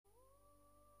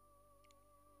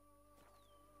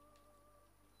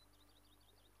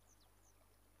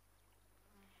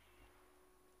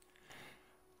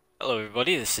Hello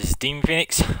everybody, this is Dean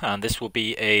Phoenix and this will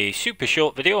be a super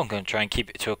short video. I'm going to try and keep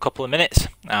it to a couple of minutes.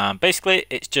 Basically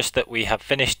it's just that we have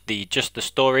finished the Just the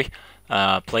Story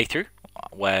playthrough,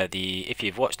 where if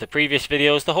you've watched the previous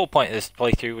videos, the whole point of this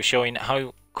playthrough was showing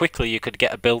how quickly you could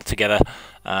get a build together,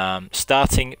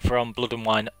 starting from Blood and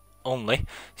Wine only,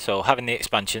 so having the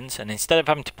expansions, and instead of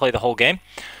having to play the whole game,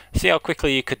 see how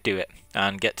quickly you could do it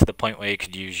and get to the point where you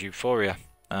could use Euphoria.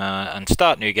 And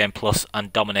start New Game Plus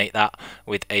and dominate that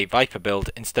with a Viper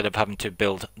build instead of having to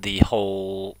build the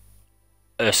whole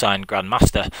Ursine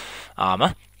Grandmaster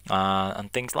armor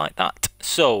and things like that.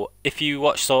 So if you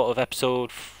watch sort of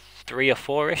episode 3 or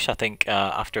 4ish, I think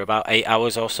after about 8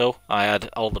 hours or so, I had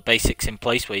all the basics in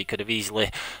place where you could have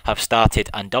easily have started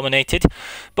and dominated.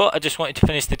 But I just wanted to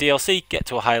finish the DLC, get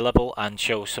to a higher level, and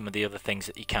show some of the other things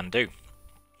that you can do.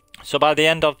 So by the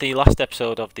end of the last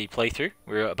episode of the playthrough,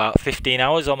 we were at about 15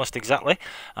 hours almost exactly,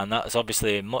 and that is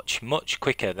obviously much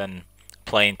quicker than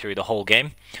playing through the whole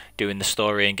game, doing the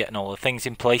story and getting all the things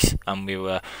in place, and we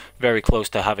were very close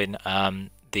to having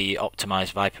the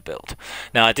optimized Viper build.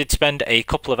 Now I did spend a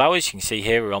couple of hours, you can see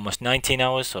here we're almost 19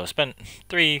 hours, so I spent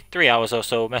three hours or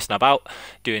so messing about,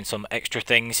 doing some extra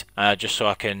things, just so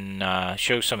I can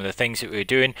show some of the things that we were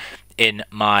doing in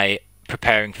my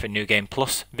preparing for New Game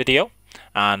Plus video,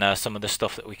 and some of the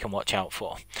stuff that we can watch out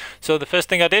for. So the first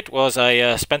thing I did was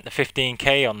I spent the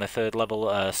 15k on the third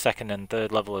level, second and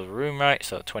third level of room, right,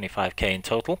 so 25k in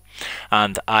total,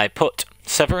 and I put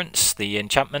Severance, the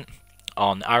enchantment,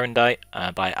 on Arendite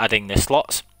by adding the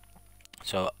slots.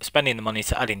 So spending the money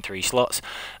to adding 3 slots,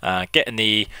 getting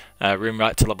the room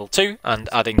right to level 2, and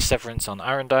adding Severance on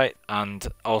Arendite, and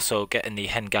also getting the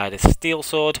Hen Guided Steel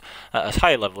Sword at as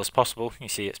high a level as possible. You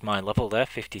see it's my level there,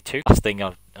 52. Last thing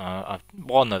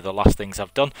one of the last things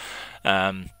I've done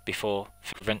before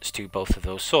Severance to both of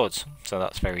those swords, so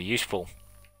that's very useful.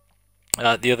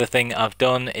 The other thing I've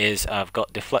done is I've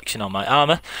got deflection on my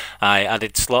armor. I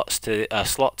added slots to a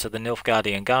slot to the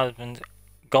Nilfgaardian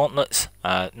gauntlets,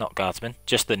 not guardsmen,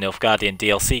 just the Nilfgaardian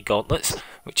DLC gauntlets,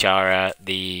 which are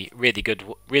the really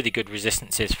good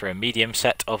resistances for a medium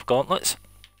set of gauntlets.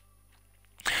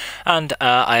 And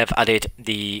I have added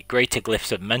the greater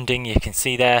glyphs of mending, you can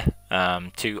see there,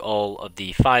 to all of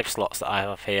the 5 slots that I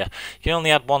have here. You can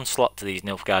only add 1 slot to these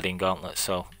Nilfgaardian gauntlets,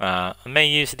 so I may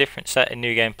use a different set in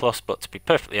New Game Plus, but to be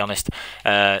perfectly honest,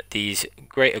 these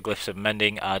greater glyphs of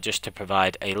mending are just to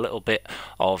provide a little bit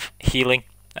of healing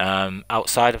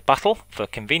outside of battle for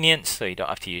convenience, so you don't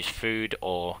have to use food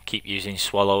or keep using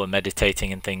swallow and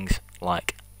meditating and things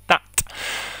like that.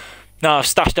 Now I've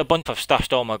stashed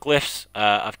all my glyphs.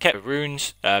 I've kept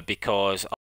runes because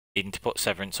I'm needing to put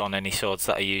Severance on any swords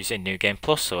that I use in New Game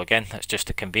Plus, so again that's just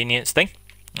a convenience thing.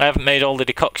 I haven't made all the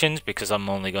decoctions because I'm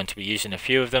only going to be using a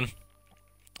few of them.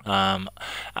 And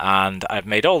I've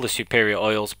made all the superior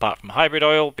oils apart from hybrid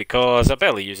oil because I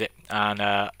barely use it,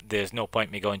 and there's no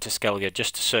point me going to Skellige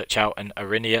just to search out an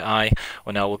Arinia eye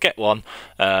when I will get one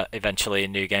eventually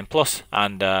in New Game Plus,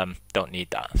 and don't need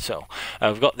that. So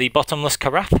I've got the bottomless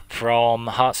carafe from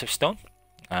Hearts of Stone,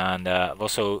 and I've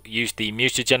also used the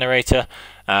muta generator,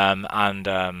 and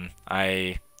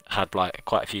I had like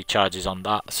quite a few charges on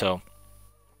that, so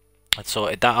I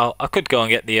sorted that out. I could go and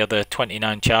get the other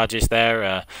 29 charges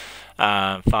there,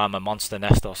 farm a monster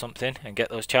nest or something and get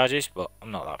those charges, but I'm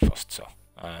not that fussed, so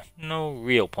no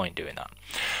real point doing that.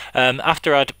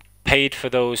 After I'd paid for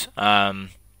those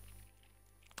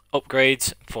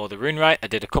upgrades for the rune right, I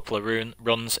did a couple of rune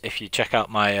runs. If you check out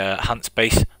my Hans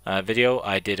base video,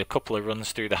 I did a couple of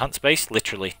runs through the Hans base,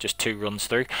 literally just 2 runs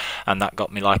through, and that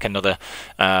got me like another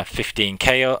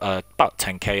 15k or about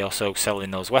 10k or so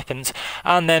selling those weapons.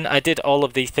 And then I did all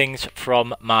of the things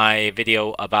from my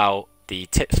video about the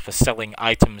tips for selling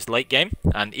items late game,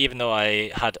 and even though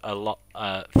I had a lot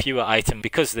fewer items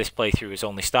because this playthrough was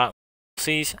only starting,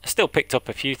 I still picked up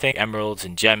a few things, emeralds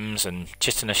and gems and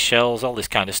chitinous shells, all this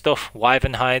kind of stuff,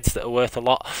 wyvern hides that are worth a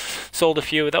lot, sold a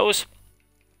few of those,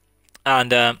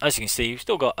 and as you can see we've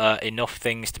still got enough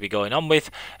things to be going on with,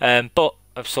 but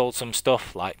I've sold some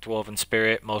stuff like Dwarven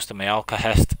Spirit, most of my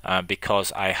alcohest,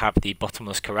 because I have the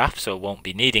bottomless carafe, so won't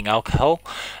be needing alcohol.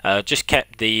 Just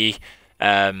kept the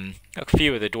a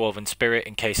few of the Dwarven Spirit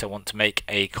in case I want to make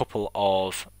a couple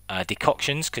of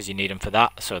decoctions, because you need them for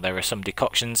that. So there are some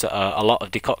decoctions, a lot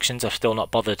of decoctions I've still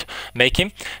not bothered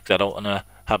making because I don't want to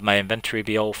have my inventory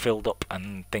be all filled up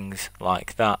and things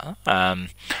like that,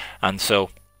 and so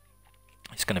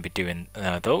It's going to be doing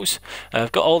those.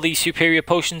 I've got all these superior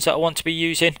potions that I want to be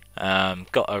using.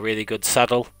 Got a really good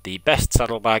saddle, the best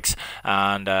saddlebags,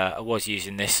 and I was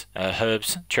using this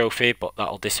herbs trophy, but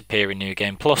that'll disappear in New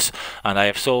Game Plus. And I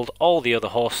have sold all the other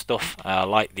horse stuff,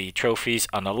 like the trophies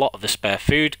and a lot of the spare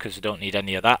food, because I don't need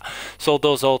any of that. Sold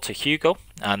those all to Hugo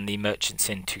and the merchants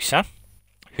in Toussaint,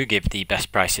 who give the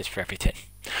best prices for everything.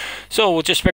 So we'll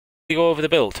just go over the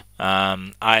build.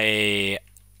 I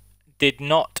did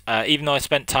not, even though I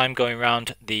spent time going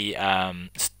around the,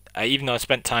 even though I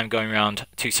spent time going around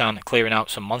Toussaint clearing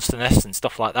out some monster nests and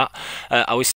stuff like that,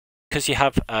 I was, because you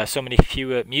have so many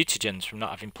fewer mutagens from not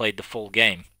having played the full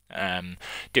game,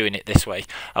 doing it this way.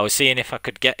 I was seeing if I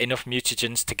could get enough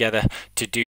mutagens together to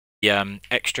do the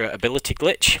extra ability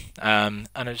glitch, and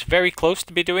it was very close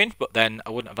to be doing, but then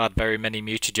I wouldn't have had very many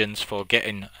mutagens for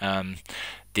getting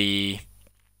the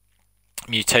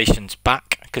mutations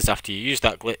back, because after you use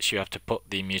that glitch you have to put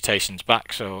the mutations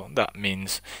back, so that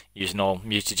means using all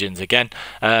mutagens again,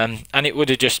 and it would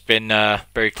have just been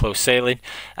very close sailing.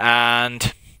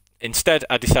 And instead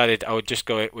I decided I would just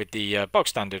go it with the bog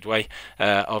standard way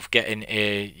of getting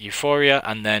a Euphoria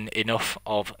and then enough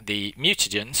of the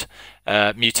mutations,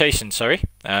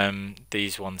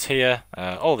 these ones here,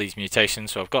 all these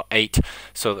mutations, so I've got 8,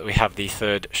 so that we have the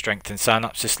 3rd strength and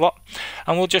synapses slot,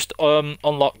 and we'll just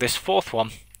unlock this 4th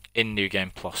one in New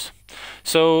Game Plus.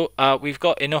 So we've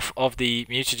got enough of the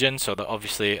mutagens, so that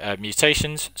obviously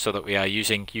mutations, so that we are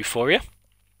using Euphoria.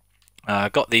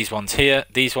 Got these ones here.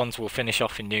 These ones will finish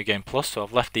off in New Game Plus, so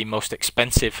I've left the most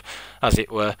expensive, as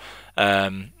it were,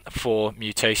 for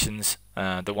mutations,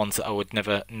 the ones that I would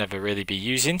never really be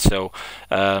using. So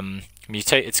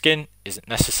mutated skin isn't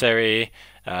necessary,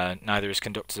 neither is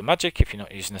conductors of magic if you're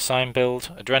not using a sign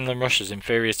build. Adrenaline rush is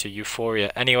inferior to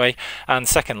Euphoria anyway, and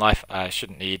second life I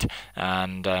shouldn't need,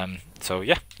 and so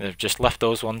yeah, they've just left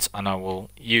those ones, and I will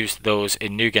use those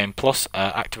in New Game Plus,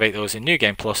 activate those in New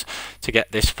Game Plus to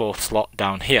get this 4th slot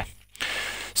down here.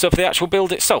 So for the actual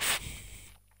build itself,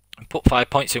 put 5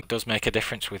 points in. It does make a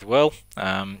difference with Whirl.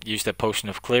 Use their potion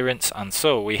of clearance, and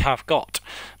so we have got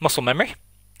muscle memory,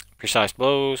 precise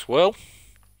blows, Whirl,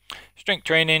 strength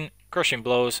training, crushing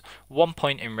blows, 1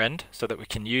 point in rend, so that we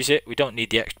can use it. We don't need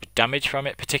the extra damage from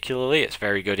it particularly, it's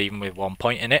very good even with 1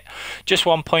 point in it. Just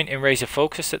 1 point in razor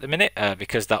focus at the minute,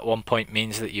 because that 1 point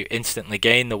means that you instantly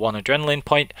gain the 1 adrenaline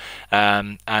point,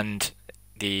 and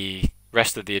the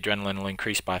rest of the adrenaline will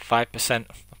increase by 5%.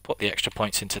 I'll put the extra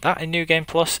points into that in New Game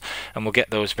Plus, and we'll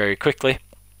get those very quickly.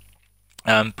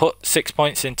 Put 6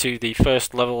 points into the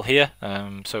 1st level here,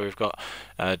 so we've got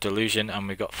Delusion and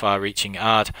we've got Far-Reaching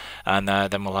Ard, and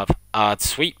then we'll have Ard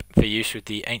Sweep for use with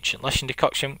the Ancient Lesson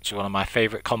Decoction, which is one of my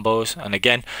favourite combos. And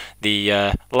again,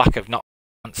 the lack of not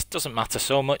doesn't matter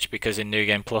so much, because in New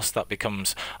Game Plus that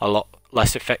becomes a lot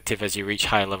less effective as you reach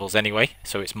higher levels anyway,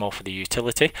 so it's more for the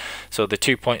utility. So the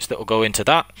 2 points that will go into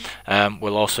that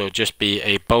will also just be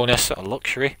a bonus, a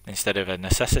luxury instead of a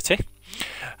necessity.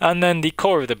 And then the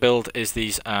core of the build is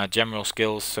these general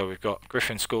skills, so we've got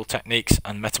Griffin School techniques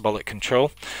and metabolic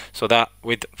control, so that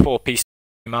with 4 pieces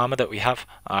of armor that we have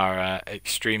are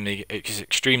extremely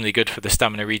good for the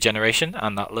stamina regeneration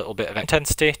and that little bit of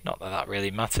intensity. Not that that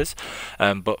really matters,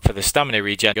 but for the stamina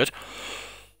regen, good.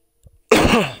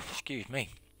 Excuse me.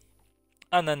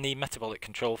 And then the metabolic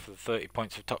control for the 30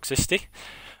 points of toxicity,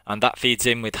 and that feeds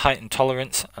in with heightened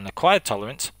tolerance and acquired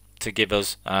tolerance to give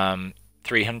us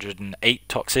 308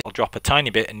 toxicity. I'll drop a tiny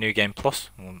bit in New Game Plus,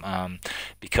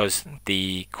 because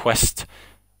the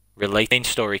main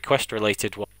story quest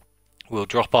related one will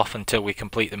drop off until we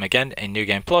complete them again in New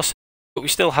Game Plus. But we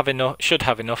still have should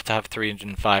have enough to have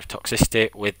 305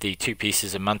 toxicity with the 2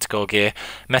 pieces of Manticore gear,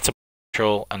 metabolic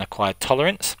control and acquired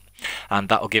tolerance, and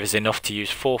that will give us enough to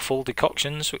use 4 full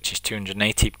decoctions, which is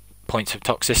 280 points of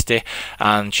toxicity,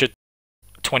 and should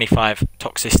 25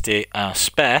 toxicity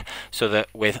spare, so that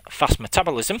with fast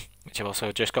metabolism, which I've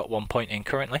also just got 1 point in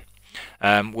currently,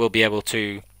 we'll be able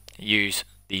to use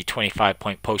the 25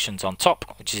 point potions on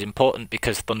top, which is important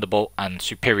because Thunderbolt and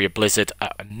Superior Blizzard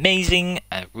are amazing,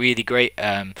 really great.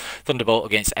 Thunderbolt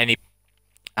against any,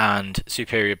 and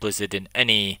Superior Blizzard in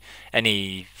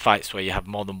any fights where you have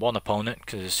more than one opponent,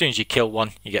 because as soon as you kill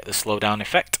one you get the slowdown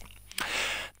effect.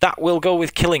 That will go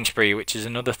with Killing Spree, which is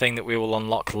another thing that we will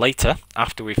unlock later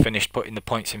after we've finished putting the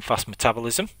points in fast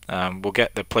metabolism. We'll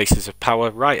get the places of power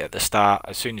right at the start.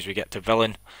 As soon as we get to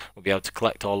Velen, we'll be able to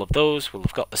collect all of those. We'll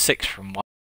have got the 6 from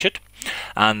Richard,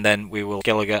 and then we will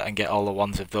Gallagher and get all the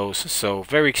ones of those. So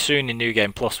very soon in New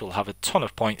Game Plus we'll have a ton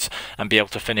of points and be able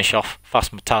to finish off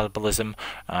fast metabolism,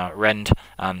 rend,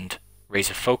 and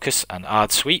Razor Focus and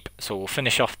Ard Sweep. So we'll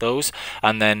finish off those,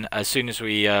 and then as soon as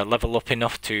we level up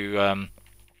enough to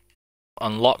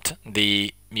unlocked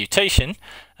the mutation,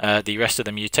 the rest of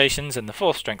the mutations in the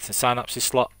 4th strength and synapses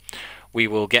slot, we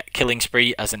will get Killing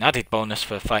Spree as an added bonus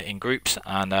for fighting groups,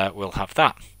 and we'll have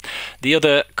that. The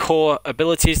other core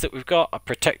abilities that we've got are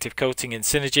Protective Coating and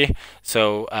Synergy.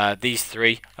 So these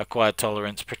 3, Acquired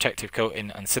Tolerance, Protective Coating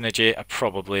and Synergy, are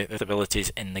probably the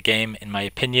abilities in the game in my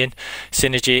opinion.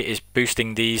 Synergy is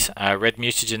boosting these red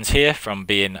mutagens here from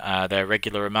being their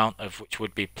regular amount, of which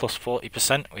would be plus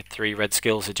 40% with 3 red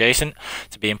skills adjacent,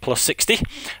 to being plus 60,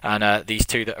 and these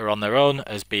 2 that are on their own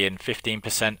as being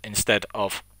 15% instead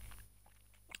of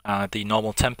the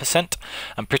normal 10%.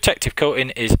 And Protective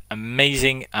Coating is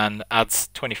amazing and adds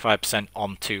 25%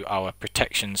 onto our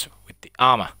protections with the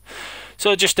armor.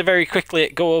 So just to very quickly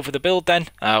go over the build then,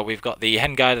 we've got the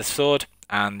Henguider Sword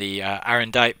and the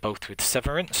Arendite, both with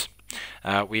Severance.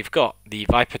 We've got the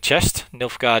Viper Chest,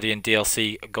 Nilfgaardian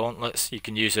DLC gauntlets. You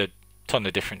can use a ton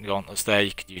of different gauntlets there.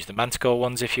 You could use the Manticore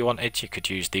ones if you wanted. You could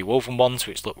use the woven ones,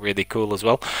 which look really cool as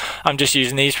well. I'm just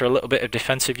using these for a little bit of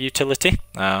defensive utility.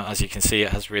 As you can see,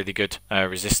 it has really good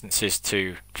resistances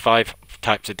to 5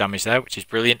 types of damage there, which is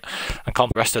brilliant, and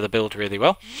comp the rest of the build really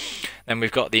well. Then we've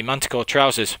got the Manticore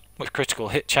trousers with critical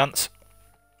hit chance,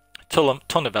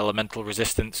 ton of elemental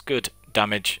resistance, good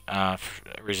damage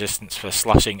resistance for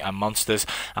slashing and monsters,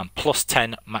 and plus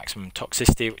 10 maximum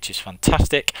toxicity, which is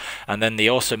fantastic. And then the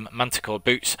awesome Manticore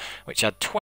boots, which add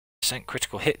 20%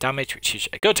 critical hit damage, which is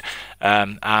good,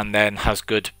 and then has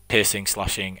good piercing,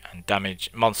 slashing and damage,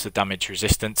 monster damage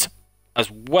resistance,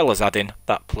 as well as adding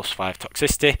that plus 5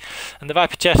 toxicity. And the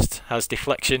Viper chest has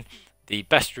deflection, the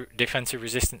best defensive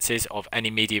resistances of any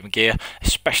medium gear,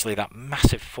 especially that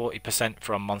massive 40%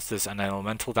 from monsters and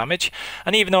elemental damage.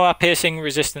 And even though our piercing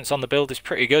resistance on the build is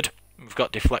pretty good, we've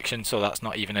got deflection, so that's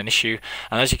not even an issue.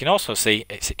 And as you can also see,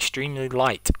 it's extremely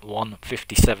light,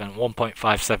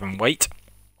 1.57 weight.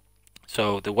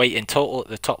 So the weight in total at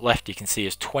the top left you can see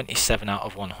is 27 out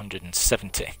of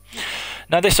 170.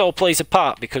 Now this all plays a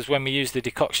part because when we use the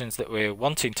decoctions that we're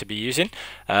wanting to be using,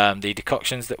 the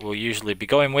decoctions that we'll usually be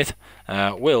going with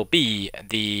will be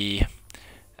the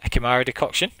Ekimara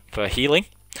decoction for healing,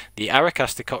 the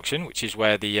Arakas decoction, which is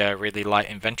where the really light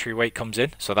inventory weight comes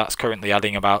in, so that's currently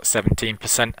adding about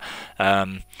 17%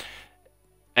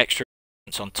 extra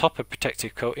on top of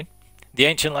protective coating. The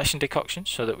Ancient Lesson decoction,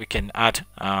 so that we can add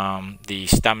the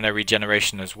stamina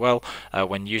regeneration as well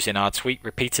when using Ard Sweep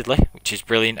repeatedly, which is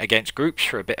brilliant against groups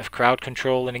for a bit of crowd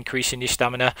control and increasing your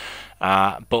stamina,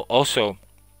 but also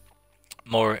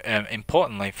more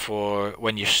importantly for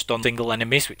when you stun single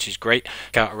enemies, which is great.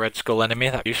 Got a red skull enemy,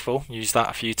 that's useful. Use that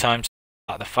a few times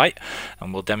at the fight,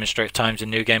 and we'll demonstrate times in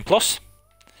New Game Plus.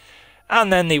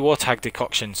 And then the Wartag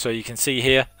decoction, so you can see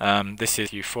here, this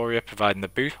is Euphoria providing the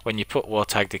boost. When you put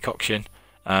Wartag decoction,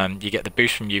 you get the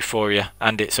boost from Euphoria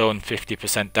and its own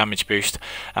 50% damage boost,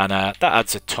 and that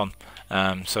adds a ton,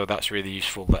 so that's really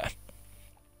useful there.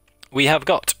 We have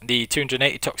got the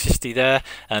 280 toxicity there,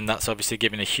 and that's obviously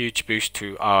giving a huge boost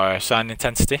to our sign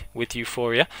intensity with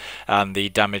Euphoria, and the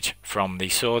damage from the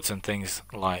swords and things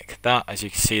like that. As you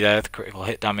can see there, the critical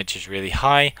hit damage is really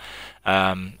high,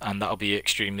 and that'll be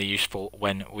extremely useful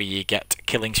when we get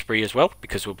Killing Spree as well,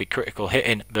 because we'll be critical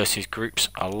hitting versus groups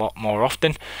a lot more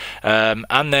often.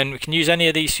 And then we can use any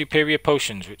of these superior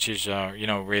potions, which is you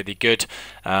know, really good,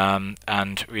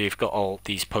 and we've got all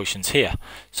these potions here.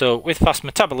 So with fast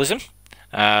metabolism,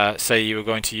 say you were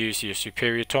going to use your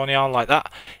superior Tornion like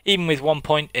that, even with 1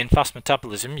 point in fast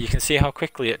metabolism, you can see how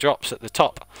quickly it drops at the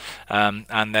top,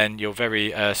 and then you'll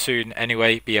very soon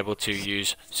anyway be able to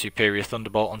use superior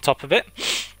Thunderbolt on top of it,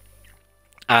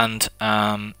 and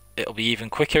it'll be even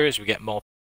quicker as we get more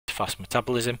fast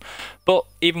metabolism. But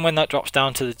even when that drops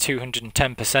down to the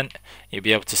 210%, you'll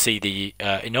be able to see the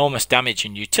enormous damage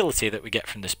and utility that we get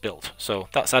from this build. So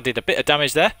that's added a bit of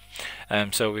damage there.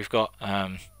 So we've got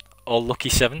all lucky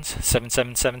 7s,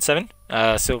 7777,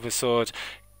 Silver Sword,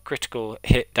 critical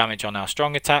hit damage on our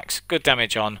strong attacks, good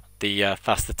damage on the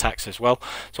fast attacks as well,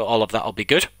 so all of that will be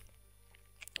good.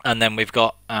 And then we've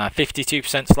got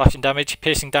 52% slashing damage.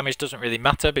 Piercing damage doesn't really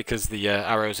matter because the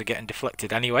arrows are getting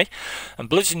deflected anyway, and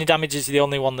bludgeoning damage is the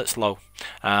only one that's low.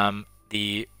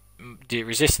 The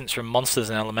resistance from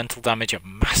monsters and elemental damage are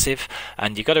massive,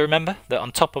 and you've got to remember that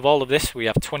on top of all of this we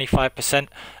have 25%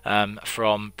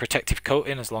 from protective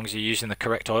coating as long as you're using the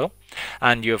correct oil,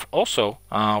 and you have also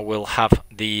will have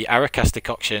the Arakas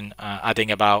decoction adding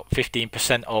about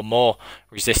 15% or more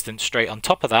resistance straight on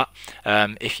top of that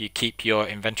if you keep your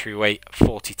inventory weight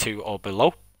 42 or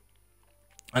below.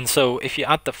 And so if you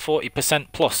add the 40%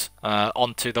 plus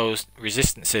onto those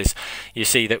resistances, you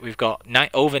see that we've got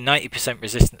over 90%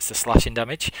 resistance to slashing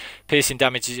damage. Piercing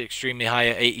damage is extremely high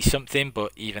at 80 something,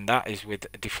 but even that is with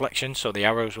deflection, so the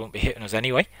arrows won't be hitting us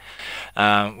anyway.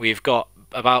 We've got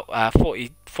about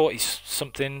 40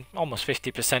 something, almost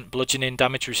 50% bludgeoning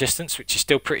damage resistance, which is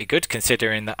still pretty good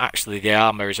considering that actually the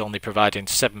armor is only providing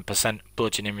 7%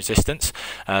 bludgeoning resistance.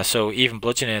 So even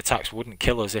bludgeoning attacks wouldn't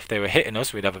kill us if they were hitting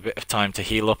us. We'd have a bit of time to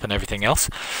heal up and everything else.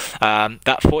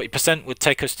 That 40% would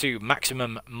take us to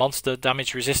maximum monster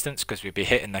damage resistance, because we'd be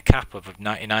hitting the cap of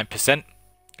 99%.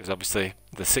 Because obviously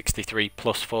the 63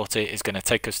 plus 40 is going to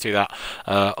take us to that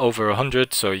over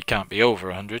 100, so you can't be over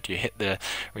 100. You hit the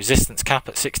resistance cap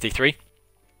at 63.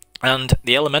 And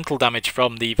the elemental damage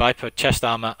from the Viper chest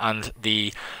armor and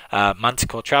the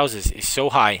Manticore trousers is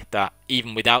so high that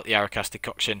even without the Aracast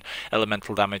decoction,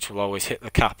 elemental damage will always hit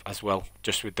the cap as well,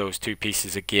 just with those two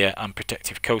pieces of gear and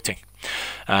protective coating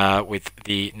with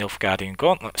the Nilfgaardian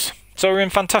gauntlets. So we're in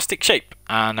fantastic shape,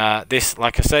 and this,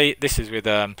 like I say, this is with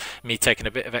me taking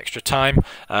a bit of extra time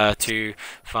to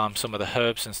farm some of the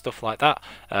herbs and stuff like that,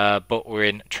 but we're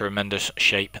in tremendous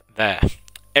shape there.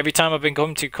 Every time I've been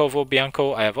going to Corvo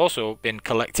Bianco, I have also been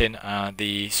collecting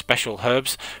the special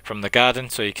herbs from the garden,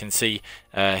 so you can see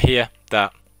here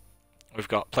that we've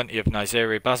got plenty of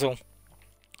Neisseria basil,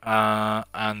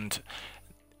 and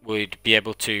we'd be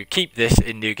able to keep this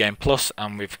in New Game Plus,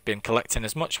 and we've been collecting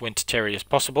as much winter cherry as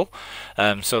possible,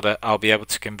 so that I'll be able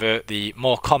to convert the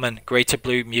more common greater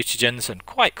blue mutagens and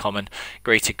quite common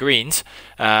greater greens,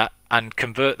 and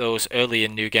convert those early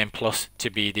in New Game Plus to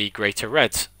be the greater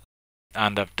reds.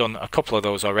 And I've done a couple of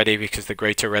those already because the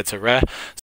greater reds are rare.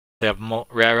 They have more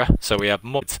rarer, so we have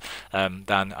more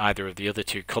than either of the other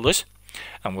two colours,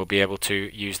 and we'll be able to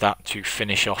use that to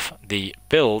finish off the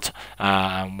build.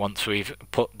 And once we've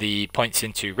put the points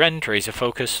into Rend, Razor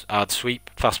Focus, Hard Sweep,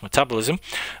 Fast Metabolism,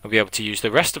 we'll be able to use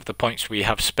the rest of the points we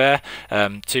have spare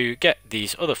to get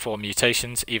these other 4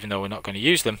 mutations, even though we're not going to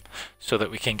use them, so that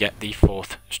we can get the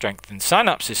 4th Strengthened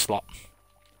Synapses slot.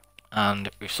 And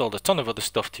we've sold a ton of other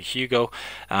stuff to Hugo,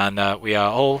 and we are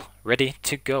all ready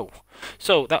to go.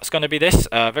 So that's going to be this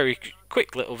very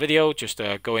quick little video, just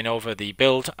going over the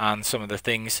build and some of the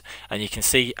things, and you can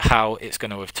see how it's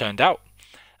going to have turned out.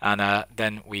 And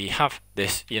then we have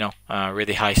this, you know,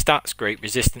 really high stats, great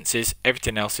resistances,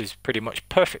 everything else is pretty much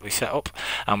perfectly set up,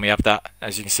 and we have that,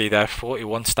 as you can see there,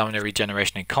 41 stamina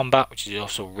regeneration in combat, which is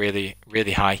also really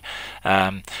high,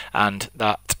 and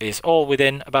that is all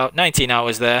within about 19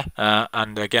 hours there.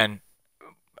 And again,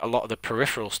 a lot of the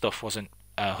peripheral stuff wasn't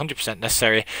 100%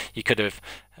 necessary. You could have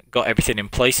got everything in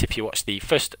place if you watched the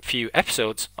first few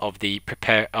episodes of the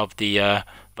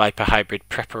Viper Hybrid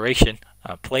preparation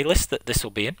playlist that this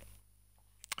will be in.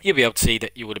 You'll be able to see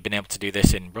that you would have been able to do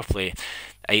this in roughly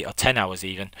 8 or 10 hours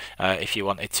even, if you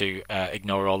wanted to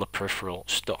ignore all the peripheral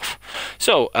stuff.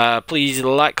 So please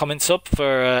like, comment, sub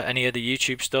for any of the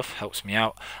YouTube stuff, helps me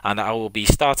out. And I will be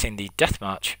starting the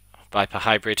Deathmarch Viper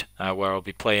Hybrid, where I'll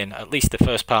be playing at least the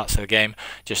first parts of the game,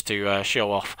 just to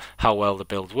show off how well the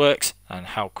build works and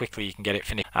how quickly you can get it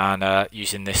finished, and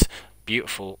using this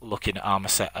beautiful looking armor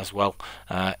set as well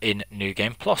in New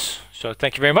Game Plus. So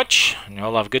thank you very much, and you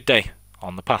all have a good day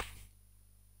on the path.